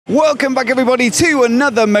Welcome back everybody to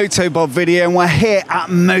another MOTOBOB video, and we're here at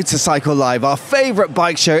Motorcycle Live, our favourite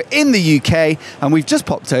bike show in the UK, and we've just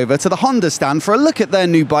popped over to the Honda stand for a look at their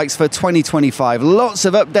new bikes for 2025. Lots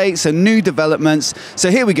of updates and new developments,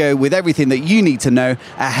 so here we go with everything that you need to know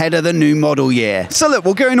ahead of the new model year. So look,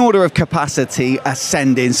 we'll go in order of capacity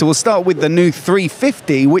ascending, so we'll start with the new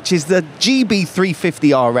 350, which is the GB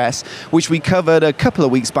 350 RS, which we covered a couple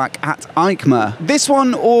of weeks back at EICMA. This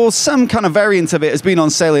one, or some kind of variant of it, has been on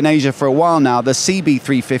sale in Asia for a while now, the CB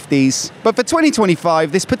 350s. But for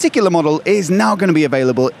 2025, this particular model is now going to be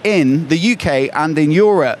available in the UK and in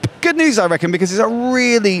Europe. Good news, I reckon, because it's a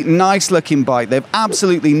really nice looking bike. They've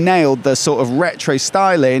absolutely nailed the sort of retro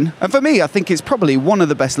styling. And for me, I think it's probably one of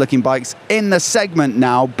the best looking bikes in the segment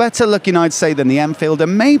now. Better looking, I'd say, than the Enfield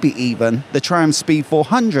and maybe even the Triumph Speed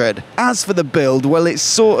 400. As for the build, well, it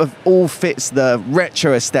sort of all fits the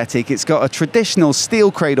retro aesthetic. It's got a traditional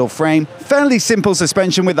steel cradle frame, fairly simple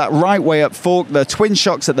suspension with that right way up fork, the twin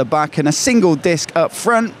shocks at the back and a single disc up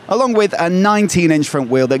front, along with a 19-inch front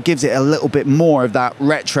wheel that gives it a little bit more of that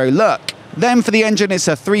retro look. Then for the engine, it's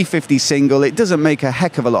a 350 single. It doesn't make a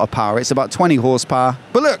heck of a lot of power. It's about 20 horsepower.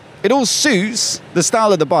 But look, it all suits the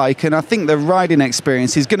style of the bike, and I think the riding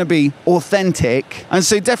experience is going to be authentic. And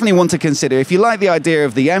so definitely want to consider if you like the idea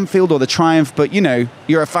of the Enfield or the Triumph, but you know,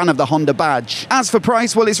 you're a fan of the Honda badge. As for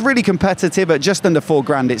price, well, it's really competitive at just under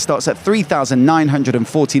 £4,000. It starts at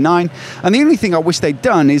 $3,949. And the only thing I wish they'd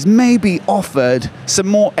done is maybe offered some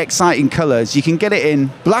more exciting colors. You can get it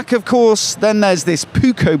in black, of course. Then there's this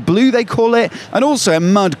Pucco blue, they call it, and also a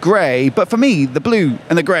mud grey. But for me, the blue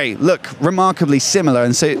and the grey look remarkably similar,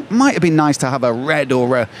 and so it might have been nice to have a red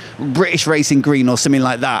or a British Racing green or something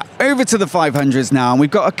like that. Over to the 500s now, and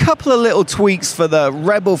we've got a couple of little tweaks for the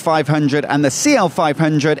Rebel 500 and the CL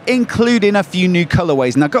 500, including a few new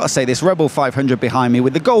colorways. And I've got to say, this Rebel 500 behind me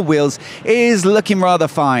with the gold wheels is looking rather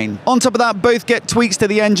fine. On top of that, both get tweaks to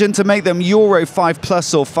the engine to make them Euro 5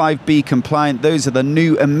 Plus or 5B compliant. Those are the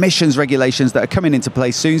new emissions regulations that are coming into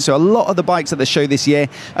place soon, so a lot of the bikes at the show this year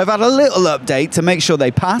have had a little update to make sure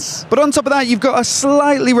they pass. But on top of that, you've got a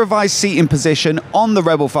slightly revised seating position on the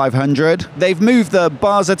Rebel 500. They've moved the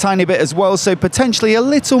bars a tiny bit as well, so potentially a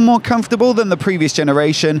little more comfortable than the previous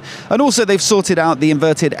generation. And also they've sorted out the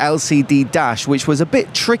inverted LCD dash, which was a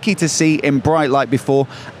bit tricky to see in bright light before,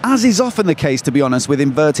 as is often the case, to be honest, with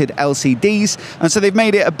inverted LCDs. And so they've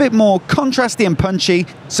made it a bit more contrasty and punchy,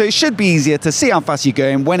 so it should be easier to see how fast you're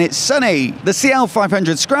going when it's sunny. The CL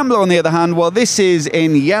 500 Scrambler, on the other hand, well, this is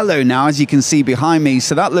in yellow now, as you can see behind me,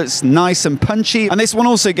 so that looks nice and punchy. And this one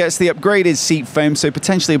also gets the upgraded seat foam, so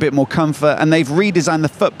potentially a bit more comfort, and they've redesigned the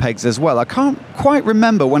foot pegs as well. I can't quite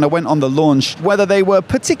remember when I went on the launch whether they were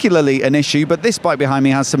particularly an issue, but this bike behind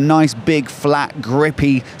me has some nice big flat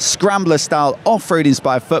grippy Scrambler style off-road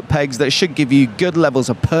inspired foot pegs that should give you good levels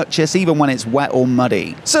of purchase even when it's wet or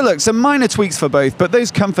muddy. So look, some minor tweaks for both, but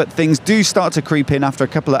those comfort things do start to creep in after a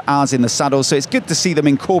couple of hours in the saddle, so it's good to see them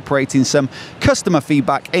incorporating some customer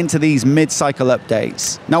feedback into these mid-cycle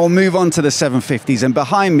updates. Now we'll move on to the 750s, and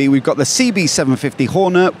behind me we've got the CB 750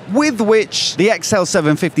 Hornet, with which the XL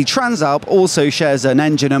 750 Transalp also shares an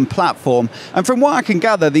engine and platform. And from what I can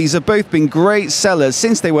gather, these have both been great sellers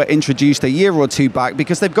since they were introduced a year or two back,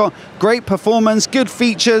 because they've got great performance, good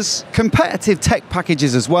features, competitive tech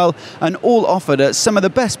packages as well, and all offered at some of the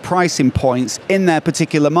best pricing points in their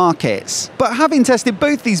particular markets. But having tested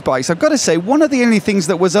both these bikes, I've got to say, one of the only things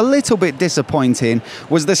that was a little bit disappointing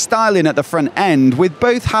was the styling at the front end, with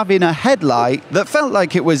both having a headlight that felt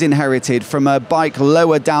like it was inherited from a bike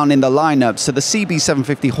lower down in the lineup. So the CB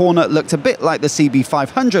 750 Hornet looked a bit like the CB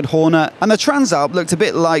 500 Hornet, and the Transalp looked a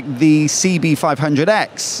bit like the CB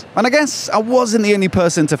 500X. And I guess I wasn't the only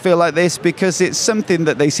person to feel like this, because it's something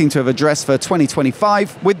that they seem to have addressed for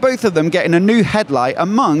 2025, with both of them getting a new headlight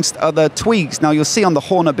amongst other tweaks. Now you'll see on the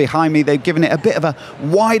Hornet behind me, they've given it a bit of a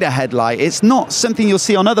wider headlight. It's not something you'll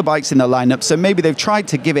see on other bikes in the lineup, so maybe they've tried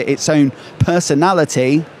to give it its own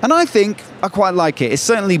personality, and I think I quite like it. It's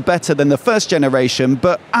certainly better than the first generation,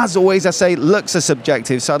 but as always, I say looks are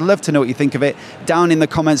subjective, so I'd love to know what you think of it down in the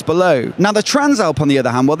comments below. Now the Transalp, on the other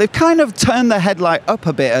hand, well, they've kind of turned the headlight up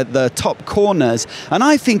a bit at the top corners, and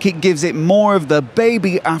I think it gives it more of the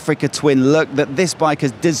baby Africa Twin look that this bike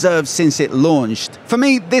has deserved since it launched. For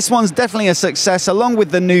me, this one's definitely a success, along with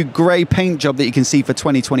the new grey paint job that you can see for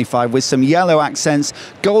 2025 with some yellow accents,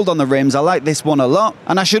 gold on the rims. I like this one a lot,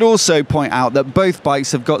 and I should also point out that both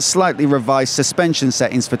bikes have got slightly revised suspension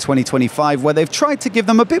settings for 2025, where they've tried to give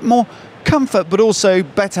them a bit more comfort, but also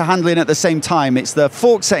better handling at the same time. It's the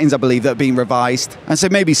fork settings, I believe, that have been revised, and so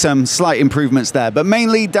maybe some slight improvements there. But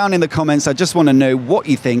mainly down in the comments, I just want to know what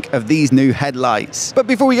you think of these new headlights. But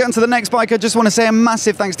before we get into the next bike, I just want to say a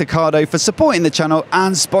massive thanks to Cardo for supporting the channel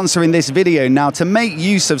and sponsoring this video. Now, to make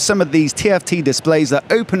use of some of these TFT displays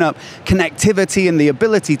that open up connectivity and the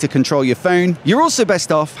ability to control your phone, you're also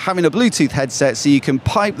best off having a Bluetooth headset so you can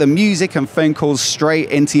pipe the music and phone calls straight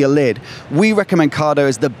into your lid. We recommend Cardo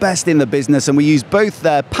as the best in the business, and we use both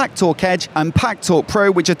their PackTalk Edge and PackTalk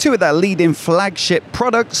Pro, which are two of their leading flagship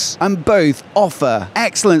products, and both offer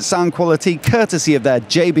excellent sound quality courtesy of their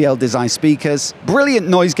JBL design speakers, brilliant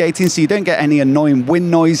noise gating so you don't get any annoying wind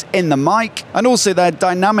noise in the mic, and also their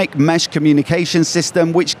dynamic mesh communication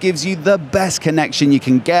system, which gives you the best connection you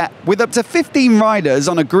can get, with up to 15 riders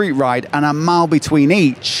on a group ride and a mile between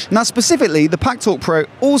each. Now, specifically, the PackTalk Pro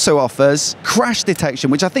also offers crash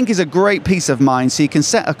detection, which I think is a great peace of mind, so you can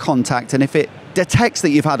set a contact, and if it detects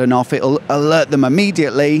that you've had an off, it'll alert them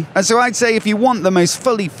immediately. And so I'd say if you want the most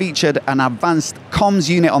fully featured and advanced comms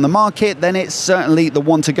unit on the market, then it's certainly the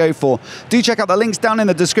one to go for. Do check out the links down in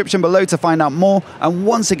the description below to find out more. And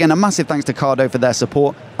once again, a massive thanks to Cardo for their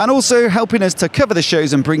support and also helping us to cover the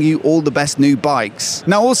shows and bring you all the best new bikes.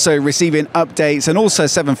 Now, also receiving updates and also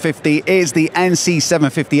 750 is the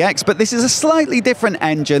NC750X, but this is a slightly different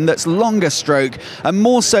engine that's longer stroke and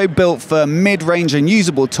more so built for mid-range and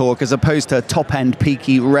usable torque as opposed to top-end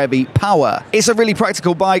peaky revvy power. It's a really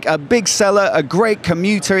practical bike, a big seller, a great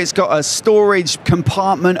commuter. It's got a storage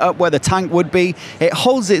compartment up where the tank would be. It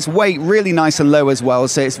holds its weight really nice and low as well,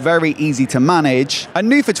 so it's very easy to manage. And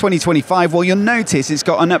new for 2025, well, you'll notice it's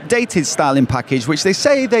got an updated styling package, which they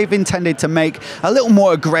say they've intended to make a little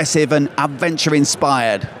more aggressive and adventure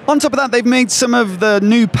inspired. On top of that, they've made some of the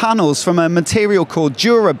new panels from a material called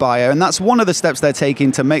DuraBio, and that's one of the steps they're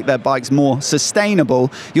taking to make their bikes more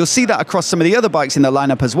sustainable. You'll see that across some of the other bikes in the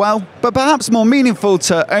lineup as well. But perhaps more meaningful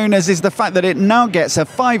to owners is the fact that it now gets a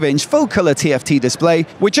 5-inch full-color TFT display,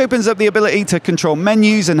 which opens up the ability to control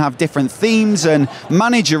menus and have different themes and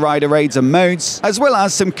manage your rider aids and modes, as well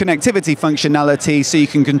as some connectivity functionality so you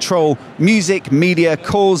can control music, media,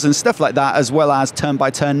 calls and stuff like that, as well as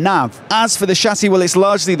turn-by-turn nav. As for the chassis, well, it's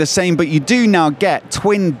largely the same, but you do now get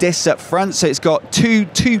twin discs up front, so it's got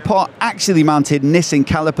two-part axially mounted Nissan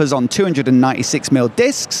calipers on 296mm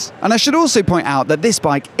discs. And I should also point out that this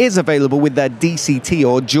bike is available with their DCT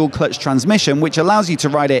or dual clutch transmission, which allows you to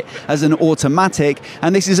ride it as an automatic,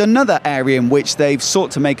 and this is another area in which they've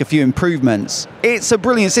sought to make a few improvements. It's a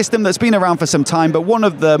brilliant system that's been around for some time, but one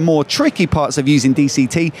of the more tricky parts of using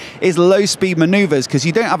DCT is low speed maneuvers, because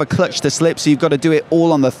you don't have a clutch to slip, so you've got to do it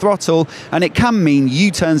all on the throttle, and it can mean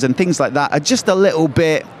U-turns and things like that are just a little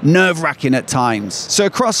bit nerve-wracking at times. So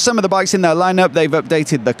across some of the bikes in their lineup, they've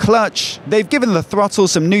updated the clutch, they've given the throttle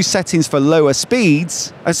some new settings for lower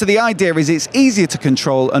speeds, and so the idea is it's easier to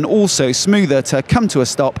control and also smoother to come to a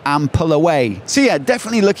stop and pull away. So yeah,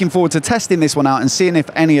 definitely looking forward to testing this one out and seeing if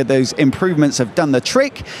any of those improvements have done the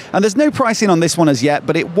trick. And there's no pricing on this one as yet,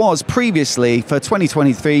 but it was previously for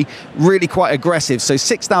 2023 really quite aggressive, so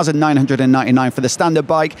 $6,999 for the standard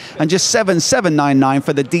bike and just $7,799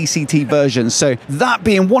 for the DCT version. So that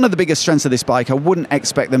being one of the biggest strengths of this bike, I wouldn't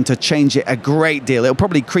expect them to change it a great deal. It'll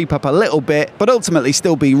probably creep up a little bit, but ultimately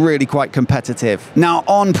still be really quite competitive. Now,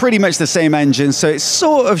 on pretty much the same engine, so it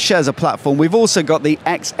sort of shares a platform, we've also got the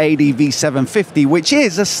X80 V750, which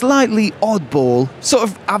is a slightly oddball, sort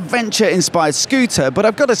of adventure-inspired scooter, but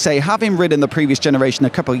I've got to say, having ridden the previous generation a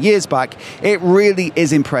couple of years back, it really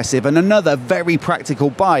is impressive and another very practical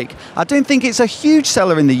bike. I don't think it's a huge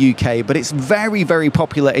seller in the UK, but it's very, very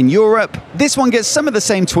popular in Europe. This one gets some of the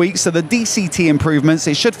same tweaks, so the DCT improvements,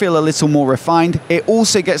 it should feel a little more refined. It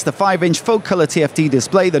also gets the 5-inch full-color TFT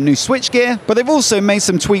display, the new switchgear, but they've also made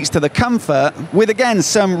some tweaks to the comfort with, again,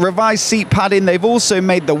 some revised seat padding. They've also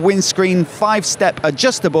made the windscreen 5-step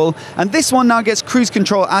adjustable, and this one now gets cruise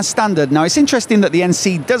control as standard. Now, it's interesting that the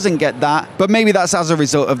NC doesn't get that, but maybe that's as a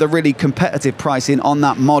result of the really competitive pricing on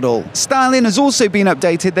that model. Styling has also been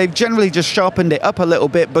updated. They've generally just sharpened it up a little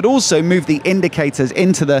bit, but also moved the indicators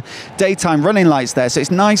into the daytime running lights there, so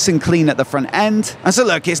it's nice and clean at the front end. And so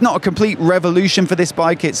look, it's not a complete revolution for this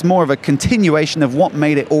bike, it's more of a continuation of what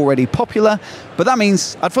made it already popular, but that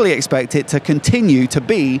means I'd fully expect it to continue to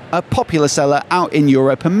be a popular seller out in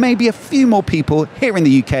Europe, and maybe a few more people here in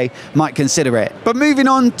the UK might consider it. But moving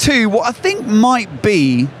on to what I think might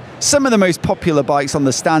be some of the most popular bikes on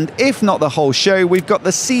the stand, if not the whole show. We've got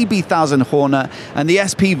the CB1000 Hornet and the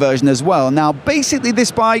SP version as well. Now, basically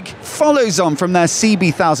this bike follows on from their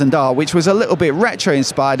CB1000R, which was a little bit retro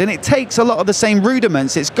inspired, and it takes a lot of the same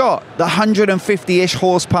rudiments. It's got the 150-ish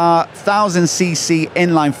horsepower, 1000cc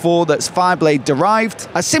inline 4 that's Fireblade derived,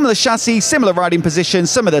 a similar chassis, similar riding position,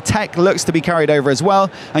 some of the tech looks to be carried over as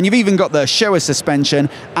well, and you've even got the Showa suspension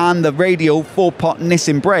and the radial 4-pot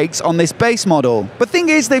Nissin brakes on this base model. But thing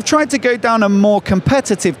is, they've tried to go down a more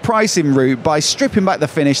competitive pricing route by stripping back the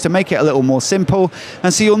finish to make it a little more simple,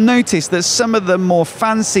 and so you'll notice that some of the more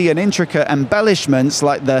fancy and intricate embellishments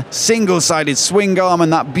like the single-sided swing arm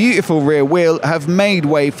and that beautiful rear wheel have made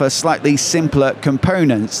way for slightly simpler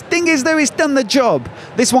components. Thing is though, it's done the job.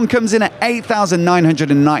 This one comes in at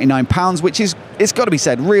 £8,999, which is, it's got to be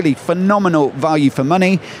said, really phenomenal value for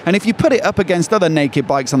money. And if you put it up against other naked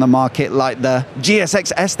bikes on the market like the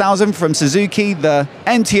GSX S1000 from Suzuki, the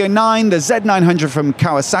MT09, the Z900 from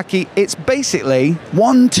Kawasaki, it's basically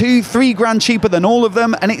 1, 2, 3 grand cheaper than all of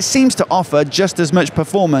them, and it seems to offer just as much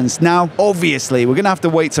performance. Now, obviously, we're going to have to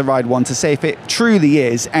wait to ride one to say if it truly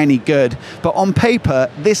is any good, but on paper,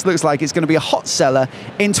 this looks like it's going to be a hot seller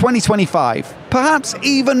in 2025. Perhaps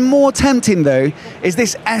even more tempting though is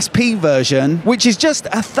this SP version, which is just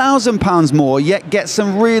 £1,000 more, yet gets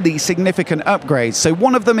some really significant upgrades. So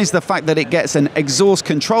one of them is the fact that it gets an exhaust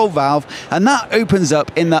control valve, and that opens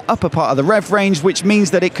up in the upper part of the rev range, which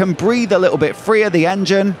means that it can breathe a little bit freer, the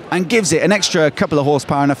engine, and gives it an extra couple of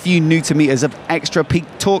horsepower and a few newton meters of extra peak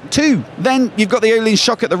torque too. Then you've got the Öhlins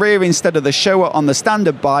shock at the rear instead of the Showa on the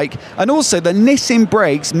standard bike, and also the Nissin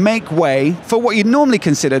brakes make way for what you'd normally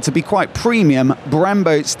consider to be quite premium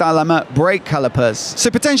Brembo Stylemma brake calipers.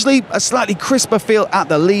 So potentially a slightly crisper feel at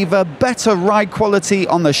the lever, better ride quality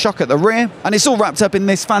on the shock at the rear, and it's all wrapped up in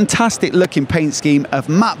this fantastic looking paint scheme of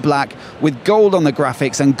matte black with gold on the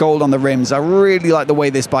graphics and gold on the rims. I really like the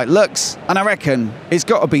way this bike looks, and I reckon it's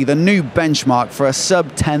got to be the new benchmark for a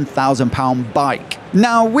sub £10,000 bike.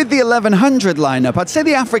 Now, with the 1100 lineup, I'd say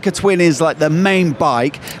the Africa Twin is like the main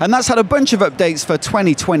bike, and that's had a bunch of updates for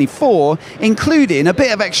 2024, including a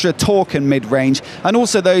bit of extra torque and mid-range, and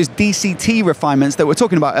also those DCT refinements that we're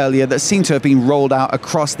talking about earlier that seem to have been rolled out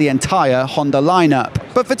across the entire Honda lineup.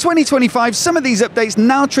 But for 2025, some of these updates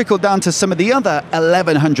now trickle down to some of the other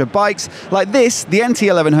 1100 bikes, like this, the NT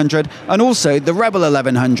 1100, and also the Rebel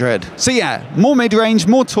 1100. So yeah, more mid-range,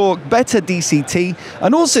 more torque, better DCT,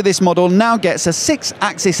 and also this model now gets a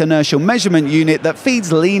 6-axis inertial measurement unit that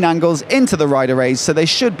feeds lean angles into the rider aids, so they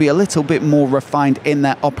should be a little bit more refined in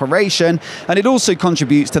their operation. And it also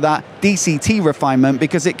contributes to that DCT refinement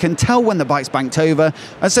because it can tell when the bike's banked over,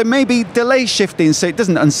 and so maybe delay shifting so it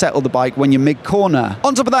doesn't unsettle the bike when you're mid-corner.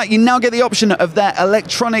 On top of that, you now get the option of their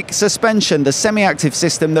electronic suspension, the semi-active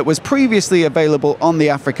system that was previously available on the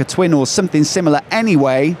Africa Twin or something similar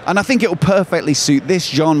anyway, and I think it will perfectly suit this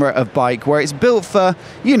genre of bike where it's built for,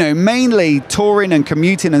 you know, mainly touring and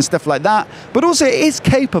commuting and stuff like that, but also it is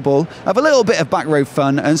capable of a little bit of back road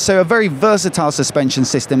fun, and so a very versatile suspension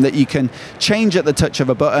system that you can change at the touch of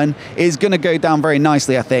a button is going to go down very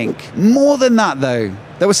nicely, I think. More than that though,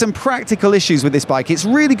 there were some practical issues with this bike. It's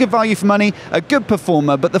really good value for money, a good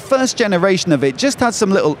performer, but the first generation of it just had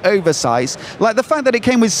some little oversights, like the fact that it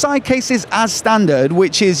came with side cases as standard,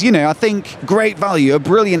 which is, you know, I think great value, a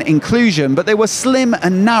brilliant inclusion, but they were slim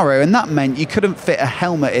and narrow, and that meant you couldn't fit a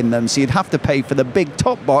helmet in them, so you'd have to pay for the big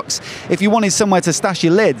top box if you wanted somewhere to stash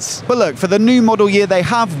your lids. But look, for the new model year, they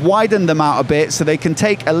have widened them out a bit so they can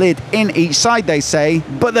take a lid in each side, they say.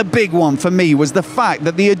 But the big one for me was the fact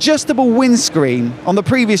that the adjustable windscreen on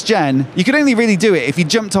the previous gen, you could only really do it if you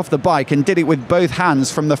jumped off the bike and did it with both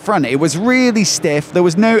hands from the front. It was really stiff, there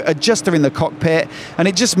was no adjuster in the cockpit, and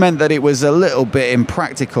it just meant that it was a little bit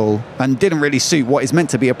impractical and didn't really suit what is meant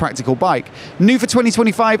to be a practical bike. New for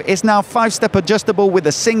 2025, it's now 5-step adjustable with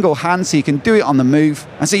a single hand, so you can do it on the move.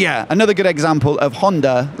 And so yeah, another good example of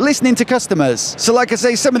Honda listening to customers. So like I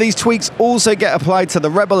say, some of these tweaks also get applied to the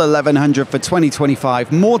Rebel 1100 for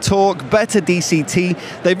 2025. More torque, better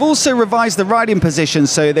DCT. They've also revised the riding position,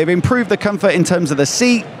 so they've improved the comfort in terms of the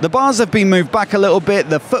seat. The bars have been moved back a little bit,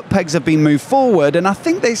 the foot pegs have been moved forward, and I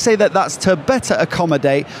think they say that that's to better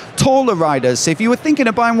accommodate taller riders. So if you were thinking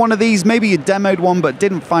of buying one of these, maybe you demoed one but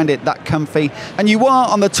didn't find it that comfy, and you are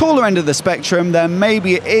on the taller end of the spectrum, then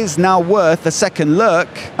maybe it is now worth a second look.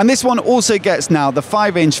 And this one also gets now the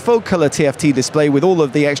 5-inch full-color TFT display with all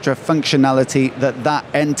of the extra functionality that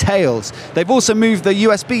entails. They've also moved the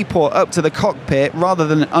USB port up to the cockpit rather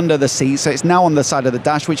than under the seat, so it's now on the side of of the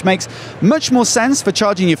dash, which makes much more sense for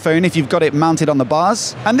charging your phone if you've got it mounted on the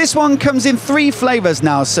bars. And this one comes in 3 flavors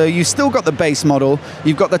now, so you've still got the base model,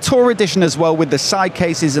 you've got the Tour Edition as well with the side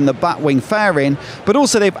cases and the batwing fairing, but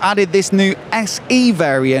also they've added this new SE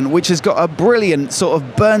variant, which has got a brilliant sort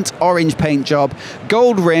of burnt orange paint job,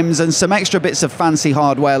 gold rims, and some extra bits of fancy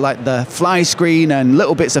hardware like the fly screen and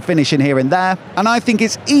little bits of finishing here and there. And I think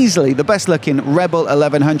it's easily the best looking Rebel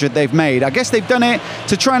 1100 they've made. I guess they've done it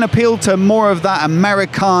to try and appeal to more of that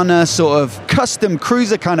Americana sort of custom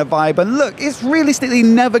cruiser kind of vibe. And look, it's realistically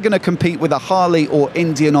never going to compete with a Harley or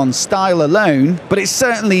Indian on style alone, but it's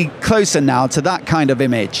certainly closer now to that kind of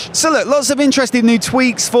image. So look, lots of interesting new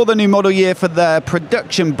tweaks for the new model year for their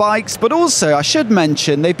production bikes, but also I should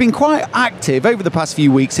mention they've been quite active over the past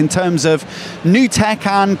few weeks in terms of new tech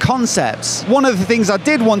and concepts. One of the things I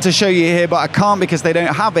did want to show you here, but I can't because they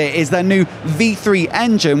don't have it, is their new V3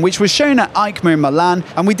 engine, which was shown at EICMA in Milan,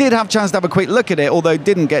 and we did have a chance to have a quick look at it, although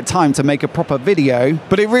didn't get time to make a proper video.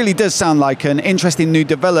 But it really does sound like an interesting new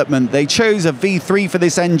development. They chose a V3 for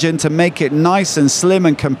this engine to make it nice and slim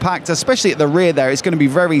and compact, especially at the rear there. It's going to be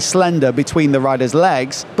very slender between the rider's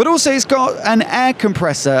legs, but also it's got an air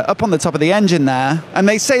compressor up on the top of the engine there, and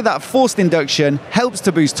they say that forced induction helps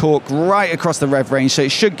to boost torque right across the rev range, so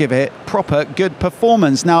it should give it proper good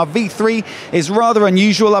performance. Now, a V3 is rather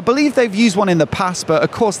unusual. I believe they've used one in the past, but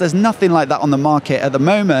of course there's nothing like that on the market at the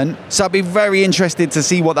moment, so I'd be very interested to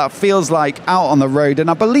see what that feels like out on the road, and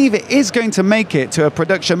I believe it is going to make it to a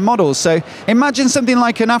production model. So imagine something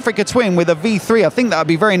like an Africa Twin with a V3. I think that would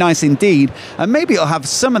be very nice indeed, and maybe it'll have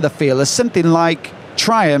some of the feel as something like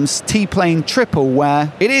Triumph's T-Plane Triple,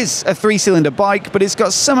 where it is a 3-cylinder bike, but it's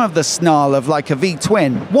got some of the snarl of like a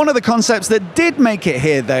V-twin. One of the concepts that did make it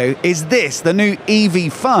here though is this, the new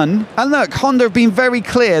EV Fun. And look, Honda have been very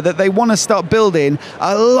clear that they want to start building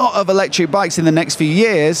a lot of electric bikes in the next few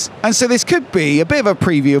years, and so this could be a bit of a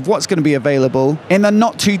preview of what's going to be available in the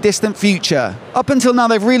not too distant future. Up until now,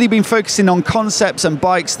 they've really been focusing on concepts and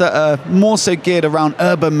bikes that are more so geared around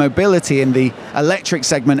urban mobility in the electric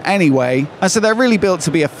segment anyway, and so they're really built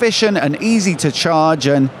to be efficient and easy to charge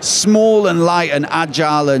and small and light and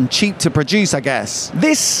agile and cheap to produce, I guess.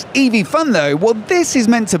 This EV Fun though, well, this is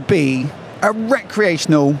meant to be a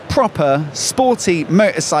recreational, proper, sporty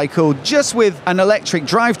motorcycle just with an electric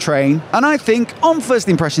drivetrain, and I think on first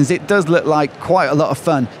impressions it does look like quite a lot of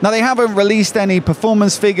fun. Now, they haven't released any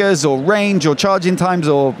performance figures or range or charging times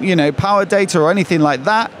or, you know, power data or anything like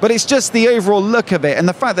that, but it's just the overall look of it and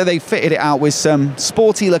the fact that they fitted it out with some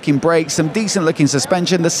sporty looking brakes, some decent looking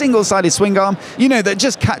suspension, the single-sided swing arm, you know, that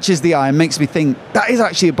just catches the eye and makes me think that is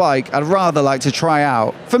actually a bike I'd rather like to try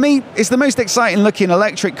out. For me, it's the most exciting looking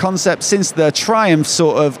electric concept since the Triumph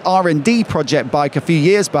sort of R&D project bike a few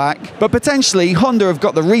years back, but potentially Honda have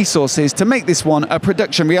got the resources to make this one a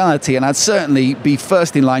production reality, and I'd certainly be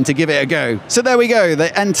first in line to give it a go. So there we go,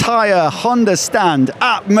 the entire Honda stand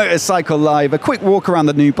at Motorcycle Live, a quick walk around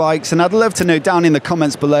the new bikes, and I'd love to know down in the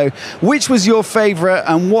comments below which was your favorite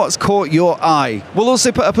and what's caught your eye. We'll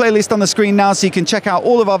also put a playlist on the screen now so you can check out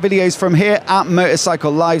all of our videos from here at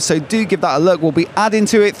Motorcycle Live, so do give that a look. We'll be adding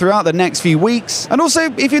to it throughout the next few weeks, and also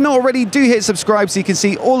if you're not already, do hit subscribe so you can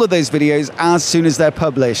see all of those videos as soon as they're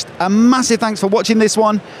published. A massive thanks for watching this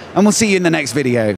one, and we'll see you in the next video.